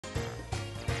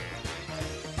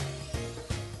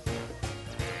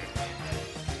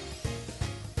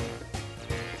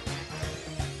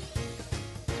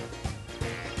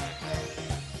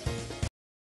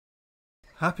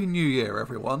Happy New Year,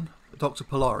 everyone. Dr.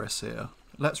 Polaris here.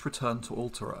 Let's return to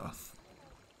Alter Earth.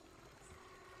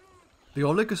 The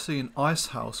Oligocene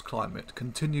icehouse climate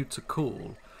continued to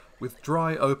cool, with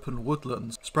dry open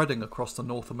woodlands spreading across the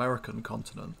North American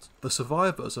continent. The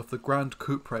survivors of the Grand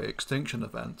Coupre extinction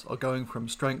event are going from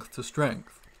strength to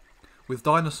strength, with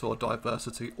dinosaur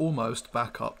diversity almost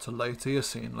back up to late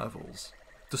Eocene levels.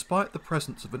 Despite the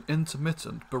presence of an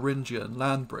intermittent Beringian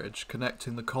land bridge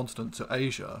connecting the continent to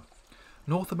Asia,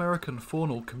 North American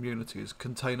faunal communities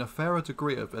contain a fairer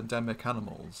degree of endemic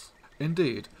animals.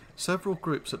 Indeed, several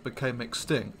groups that became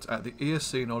extinct at the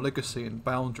Eocene-Oligocene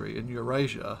boundary in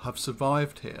Eurasia have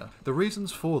survived here. The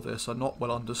reasons for this are not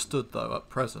well understood though at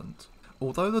present.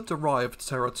 Although the derived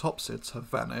ceratopsids have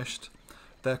vanished,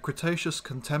 their Cretaceous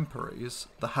contemporaries,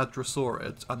 the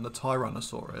hadrosaurids and the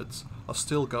tyrannosaurids, are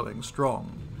still going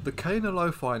strong. The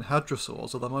caenolophine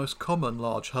hadrosaurs are the most common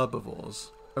large herbivores.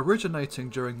 Originating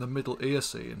during the Middle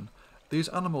Eocene, these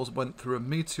animals went through a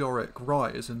meteoric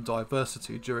rise in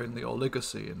diversity during the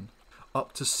Oligocene.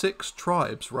 Up to 6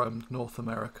 tribes roamed North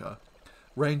America,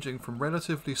 ranging from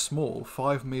relatively small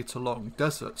 5-metre-long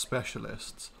desert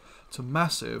specialists to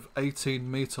massive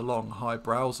 18-metre-long high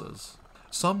browsers.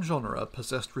 Some genera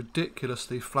possessed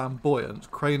ridiculously flamboyant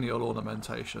cranial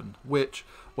ornamentation, which,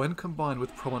 when combined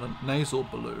with prominent nasal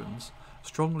balloons,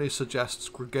 strongly suggests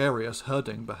gregarious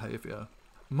herding behaviour.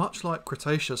 Much like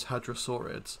Cretaceous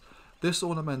hadrosaurids, this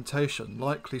ornamentation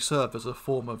likely served as a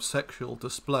form of sexual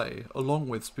display along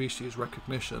with species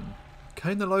recognition.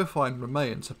 Caenolophine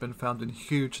remains have been found in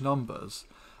huge numbers,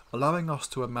 allowing us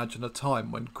to imagine a time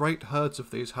when great herds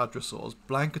of these hadrosaurs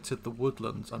blanketed the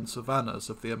woodlands and savannas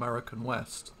of the American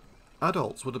West.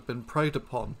 Adults would have been preyed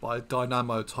upon by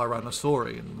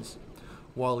Dynamo-tyrannosaurians,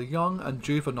 while young and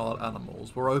juvenile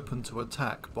animals were open to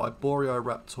attack by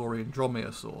Boreoraptorine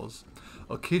dromaeosaurs,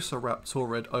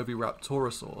 Oviraptorid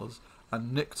Oviraptorosaurs,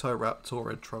 and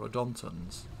Nyctoraptorid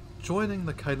troodontians. Joining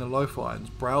the caenolophines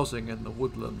browsing in the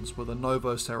woodlands were the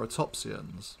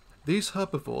Novoceratopsians. These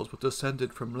herbivores were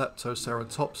descended from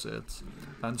Leptoceratopsids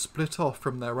and split off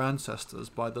from their ancestors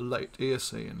by the late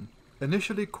Eocene.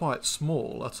 Initially quite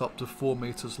small at up to 4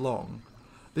 metres long,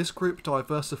 this group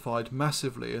diversified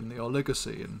massively in the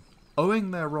Oligocene,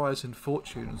 owing their rise in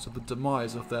fortunes to the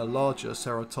demise of their larger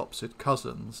ceratopsid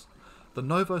cousins. The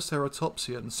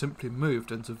Novoceratopsians simply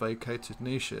moved into vacated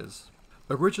niches.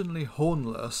 Originally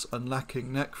hornless and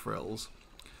lacking neck frills,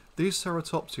 these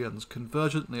ceratopsians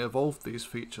convergently evolved these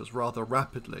features rather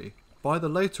rapidly. By the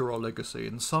later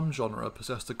Oligocene, some genera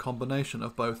possessed a combination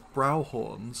of both brow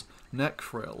horns, neck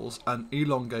frills, and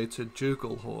elongated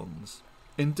jugal horns.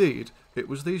 Indeed, it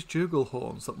was these jugal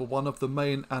horns that were one of the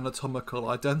main anatomical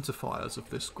identifiers of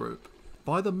this group.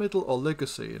 By the Middle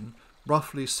Oligocene,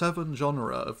 roughly 7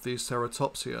 genera of these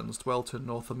ceratopsians dwelt in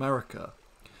North America,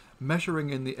 measuring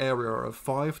in the area of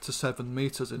 5 to 7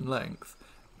 metres in length,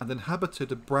 and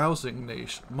inhabited a browsing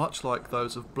niche much like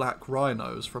those of black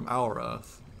rhinos from our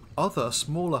Earth. Other,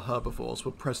 smaller herbivores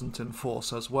were present in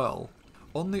force as well.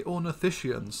 On the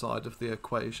ornithischian side of the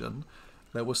equation,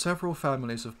 there were several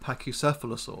families of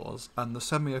Pachycephalosaurs and the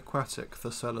semi-aquatic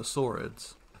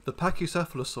Theropods. The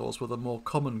Pachycephalosaurs were the more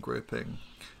common grouping,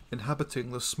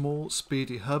 inhabiting the small,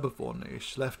 speedy herbivore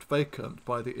niche left vacant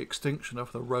by the extinction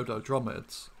of the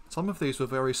rhododromids. Some of these were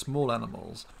very small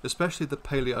animals, especially the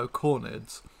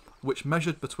paleocornids, which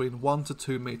measured between 1 to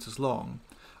 2 metres long,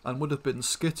 and would have been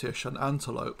skittish and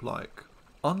antelope-like.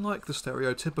 Unlike the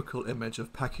stereotypical image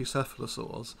of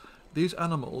Pachycephalosaurs, these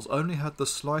animals only had the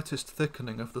slightest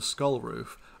thickening of the skull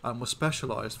roof and were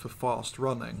specialised for fast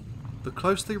running. The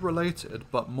closely related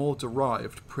but more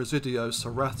derived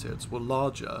Presidioceratids were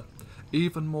larger,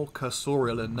 even more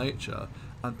cursorial in nature,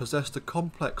 and possessed a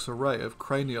complex array of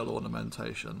cranial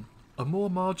ornamentation. A more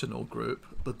marginal group,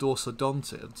 the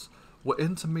Dorsodontids, were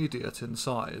intermediate in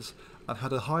size and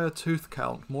had a higher tooth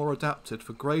count more adapted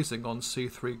for grazing on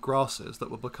C3 grasses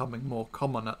that were becoming more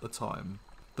common at the time.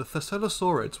 The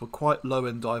Thescelosaurids were quite low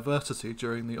in diversity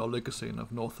during the Oligocene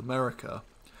of North America,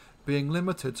 being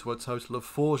limited to a total of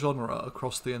 4 genera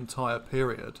across the entire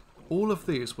period. All of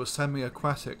these were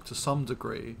semi-aquatic to some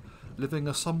degree, living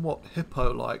a somewhat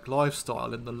hippo-like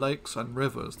lifestyle in the lakes and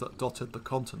rivers that dotted the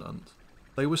continent.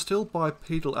 They were still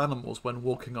bipedal animals when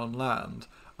walking on land,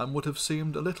 and would have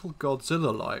seemed a little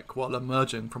Godzilla-like while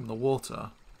emerging from the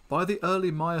water. By the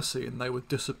early Miocene they would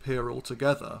disappear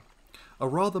altogether, a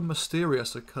rather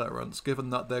mysterious occurrence given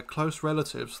that their close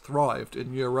relatives thrived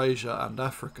in Eurasia and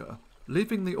Africa.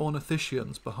 Leaving the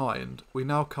ornithischians behind, we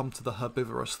now come to the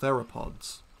herbivorous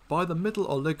theropods. By the Middle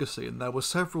Oligocene there were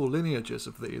several lineages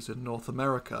of these in North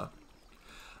America.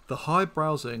 The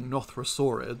high-browsing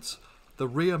Nothrosaurids, the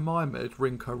rheomimid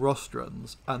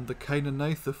rhynchorostrans and the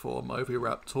caenagnathiform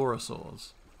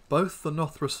Oviraptorosaurs. Both the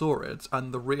Nothrosaurids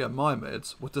and the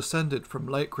rheomimids were descended from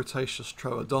late Cretaceous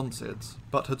troodontids,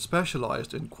 but had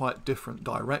specialised in quite different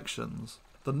directions.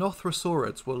 The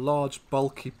Nothrosaurids were large,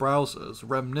 bulky browsers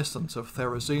reminiscent of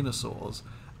therizinosaurs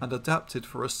and adapted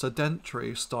for a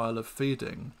sedentary style of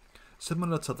feeding,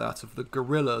 similar to that of the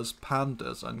gorillas,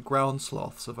 pandas and ground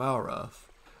sloths of our Earth.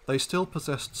 They still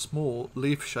possessed small,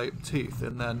 leaf-shaped teeth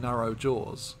in their narrow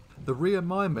jaws. The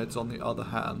rheomimids, on the other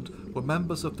hand, were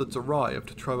members of the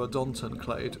derived troodontan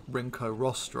clade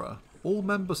Rhynchorostra. All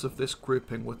members of this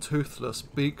grouping were toothless,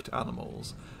 beaked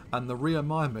animals, and the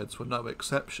rheomimids were no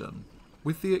exception.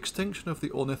 With the extinction of the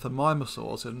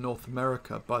ornithomimosaurs in North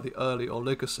America by the early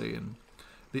Oligocene,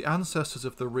 the ancestors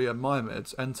of the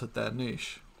rheomimids entered their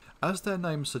niche. As their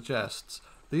name suggests,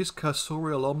 these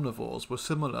cursorial omnivores were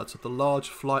similar to the large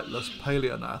flightless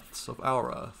paleognaths of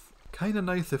our Earth.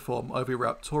 Caenagnathiform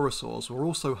Oviraptorosaurs were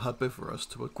also herbivorous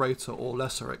to a greater or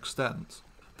lesser extent.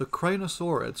 The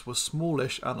Cranosaurids were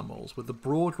smallish animals with a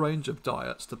broad range of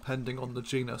diets depending on the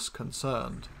genus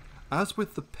concerned. As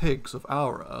with the pigs of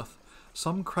our Earth,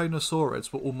 some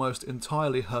Cranosaurids were almost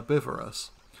entirely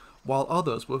herbivorous, while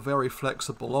others were very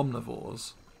flexible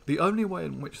omnivores. The only way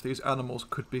in which these animals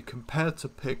could be compared to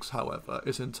pigs, however,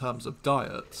 is in terms of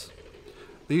diets.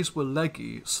 These were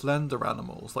leggy, slender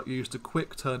animals that used a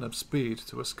quick turn of speed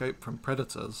to escape from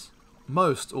predators.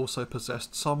 Most also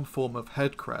possessed some form of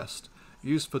head crest,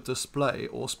 used for display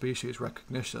or species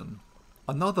recognition.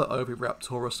 Another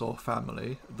Oviraptorosaur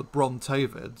family, the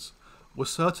Brontavids, were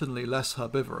certainly less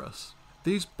herbivorous.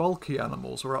 These bulky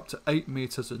animals are up to 8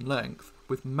 meters in length,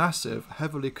 with massive,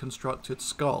 heavily constructed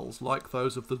skulls like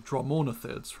those of the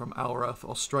Dromornithids from our Earth,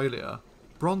 Australia.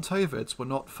 Brontavids were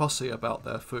not fussy about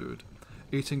their food,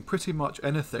 eating pretty much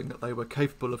anything that they were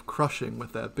capable of crushing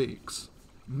with their beaks.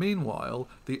 Meanwhile,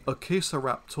 the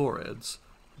Pachycephalosaurs,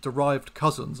 derived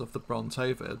cousins of the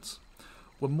Brontavids,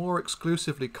 were more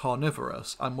exclusively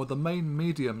carnivorous and were the main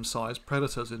medium-sized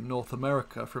predators in North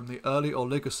America from the early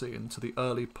Oligocene to the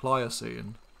early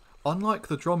Pliocene. Unlike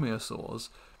the dromaeosaurs,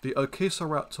 the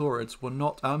Pachycephalosaurs were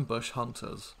not ambush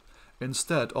hunters,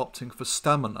 instead opting for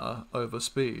stamina over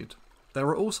speed. There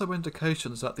are also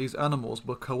indications that these animals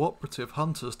were cooperative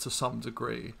hunters to some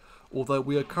degree, although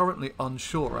we are currently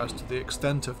unsure as to the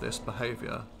extent of this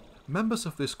behaviour. Members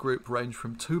of this group range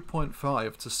from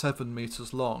 2.5 to 7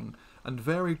 meters long, and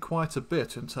varied quite a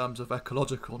bit in terms of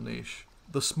ecological niche.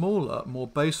 The smaller, more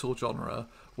basal genera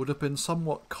would have been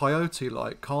somewhat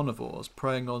coyote-like carnivores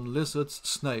preying on lizards,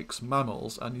 snakes,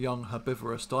 mammals, and young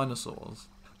herbivorous dinosaurs.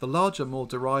 The larger, more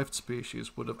derived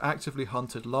species would have actively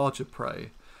hunted larger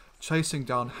prey, chasing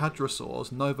down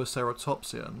hadrosaurs,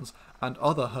 novoceratopsians, and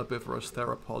other herbivorous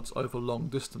theropods over long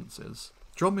distances.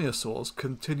 Dromaeosaurs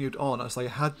continued on as they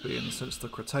had been since the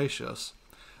Cretaceous,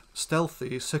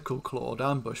 stealthy, sickle-clawed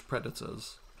ambush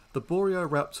predators. The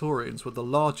Boreoraptorians were the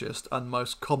largest and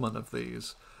most common of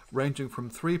these, ranging from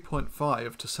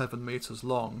 3.5 to 7 meters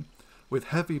long, with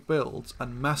heavy builds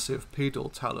and massive pedal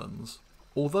talons.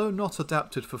 Although not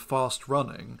adapted for fast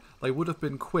running, they would have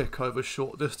been quick over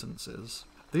short distances.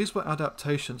 These were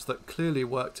adaptations that clearly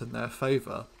worked in their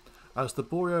favour, as the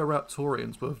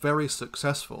Boreoraptorians were very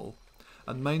successful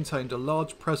and maintained a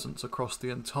large presence across the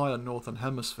entire northern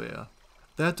hemisphere.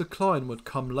 Their decline would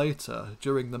come later,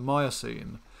 during the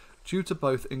Miocene, due to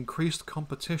both increased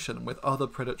competition with other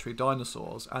predatory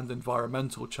dinosaurs and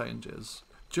environmental changes.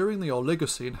 During the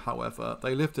Oligocene, however,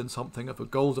 they lived in something of a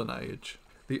golden age.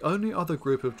 The only other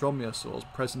group of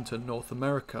dromaeosaurs present in North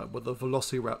America were the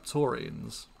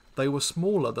Velociraptorians. They were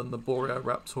smaller than the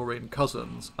Boreoraptorian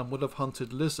cousins and would have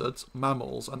hunted lizards,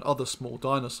 mammals, and other small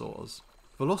dinosaurs.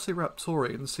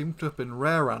 Velociraptorians seem to have been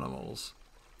rare animals.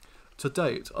 To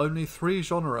date, only 3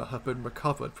 genera have been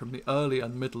recovered from the early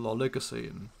and middle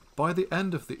Oligocene. By the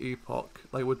end of the epoch,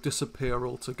 they would disappear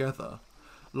altogether,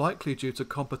 likely due to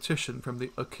competition from the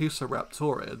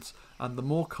Pachycephalosaurids and the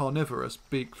more carnivorous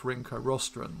beaked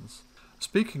Rhynchorostrans.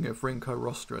 Speaking of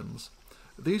Rhynchorostrans,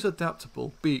 these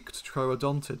adaptable beaked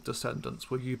troodontid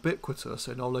descendants were ubiquitous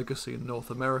in Oligocene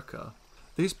North America.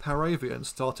 These paravians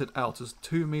started out as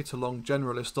 2-meter-long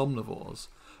generalist omnivores,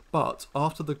 but,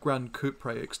 after the Grand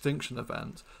Coupre extinction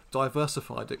event,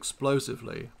 diversified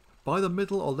explosively. By the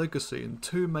middle Oligocene,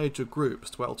 2 major groups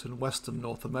dwelt in western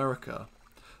North America,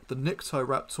 the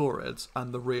Nyctoraptorids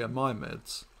and the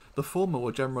rheomimids. The former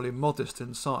were generally modest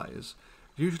in size,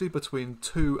 usually between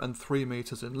 2 and 3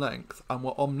 meters in length, and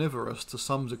were omnivorous to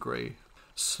some degree.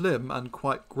 Slim and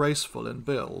quite graceful in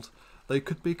build, they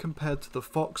could be compared to the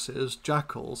foxes,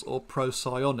 jackals, or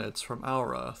procyonids from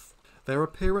our Earth. Their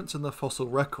appearance in the fossil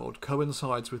record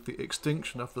coincides with the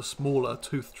extinction of the smaller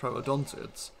toothed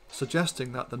troodontids,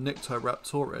 suggesting that the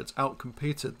Nyctoraptorids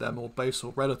outcompeted their more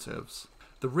basal relatives.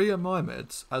 The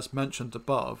rheomimids, as mentioned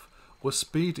above, were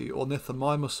speedy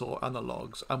ornithomimosaur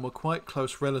analogues and were quite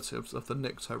close relatives of the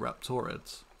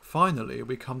Nyctoraptorids. Finally,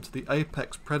 we come to the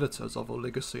apex predators of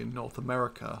Oligocene North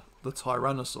America, the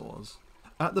Tyrannosaurs.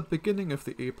 At the beginning of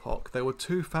the epoch, there were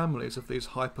two families of these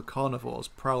hypercarnivores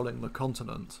prowling the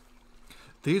continent.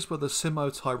 These were the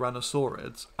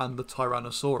Simotyrannosaurids and the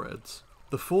Tyrannosaurids.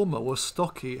 The former were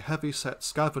stocky, heavy-set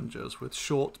scavengers with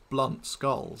short, blunt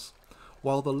skulls,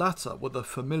 while the latter were the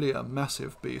familiar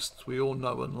massive beasts we all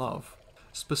know and love.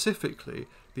 Specifically,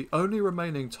 the only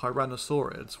remaining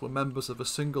Tyrannosaurids were members of a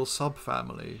single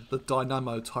subfamily, the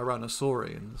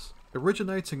Dynamotyrannosaurines.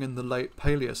 Originating in the late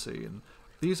Paleocene,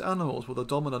 these animals were the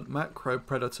dominant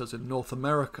macro-predators in North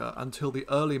America until the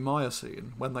early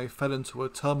Miocene, when they fell into a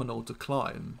terminal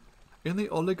decline. In the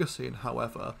Oligocene,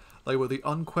 however, they were the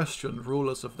unquestioned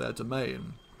rulers of their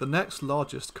domain. The next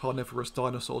largest carnivorous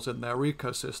dinosaurs in their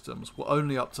ecosystems were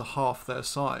only up to half their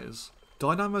size.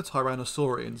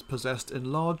 Dynamotyrannosaurines possessed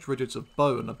enlarged ridges of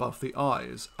bone above the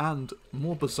eyes and,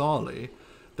 more bizarrely,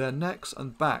 their necks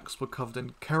and backs were covered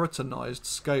in keratinized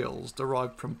scales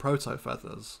derived from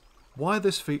protofeathers. Why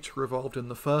this feature evolved in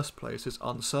the first place is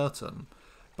uncertain,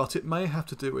 but it may have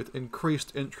to do with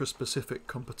increased intraspecific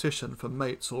competition for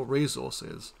mates or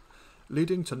resources,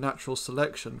 leading to natural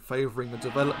selection favouring the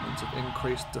development of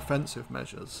increased defensive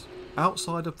measures.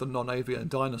 Outside of the non-avian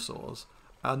dinosaurs,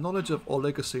 our knowledge of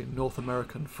Oligocene North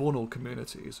American faunal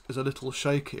communities is a little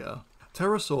shakier.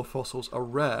 Pterosaur fossils are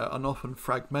rare and often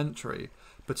fragmentary,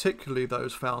 particularly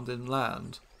those found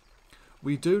inland.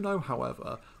 We do know,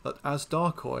 however, that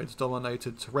Asdarchoids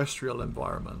dominated terrestrial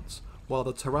environments, while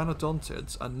the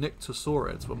Pteranodontids and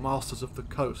Nyctosaurids were masters of the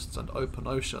coasts and open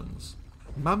oceans.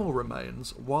 Mammal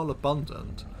remains, while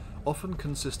abundant, often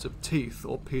consist of teeth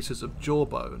or pieces of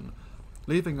jawbone,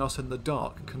 leaving us in the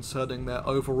dark concerning their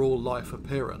overall life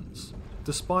appearance.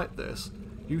 Despite this,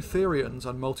 Eutherians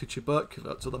and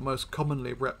multituberculates are the most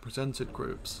commonly represented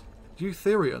groups.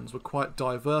 Eutherians were quite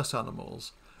diverse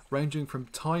animals, ranging from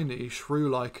tiny,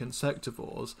 shrew-like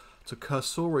insectivores to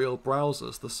cursorial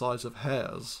browsers the size of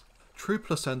hares. True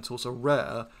placentals are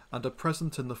rare and are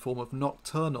present in the form of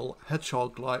nocturnal,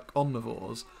 hedgehog-like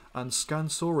omnivores and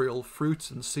scansorial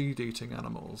fruit and seed-eating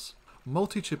animals.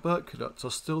 Multituberculates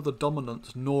are still the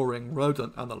dominant gnawing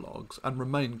rodent analogues and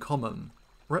remain common.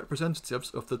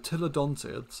 Representatives of the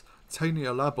Tylodontids,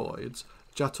 Taniolaboids,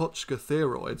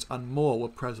 Jatochka and more were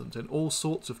present in all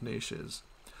sorts of niches,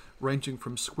 ranging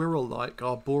from squirrel-like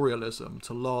arborealism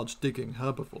to large digging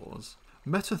herbivores.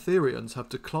 Metatherians have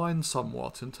declined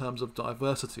somewhat in terms of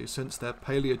diversity since their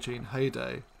Paleogene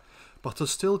heyday, but are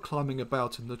still climbing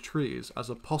about in the trees as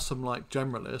opossum-like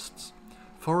generalists,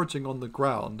 foraging on the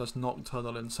ground as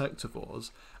nocturnal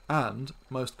insectivores, and,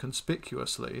 most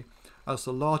conspicuously, as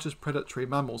the largest predatory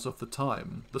mammals of the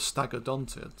time, the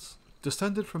Stagodontids.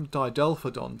 Descended from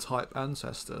Didelphodon-type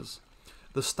ancestors,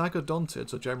 the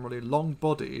Stagodontids are generally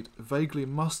long-bodied, vaguely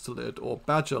mustelid or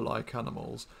badger-like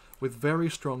animals with very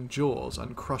strong jaws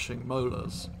and crushing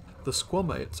molars. The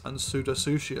squamates and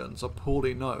pseudosutians are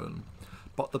poorly known,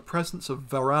 but the presence of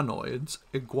varanoids,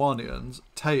 iguanians,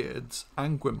 teids,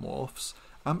 anguimorphs,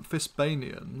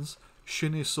 amphisbaenians,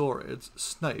 shinisaurids,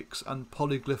 snakes and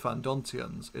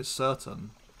polyglyphandontians is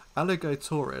certain.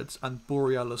 Alligatorids and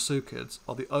borealosuchids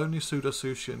are the only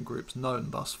pseudosuchian groups known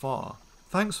thus far.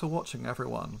 Thanks for watching,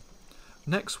 everyone.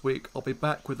 Next week I'll be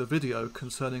back with a video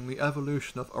concerning the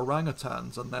evolution of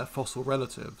orangutans and their fossil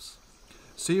relatives.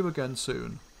 See you again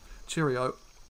soon. Cheerio.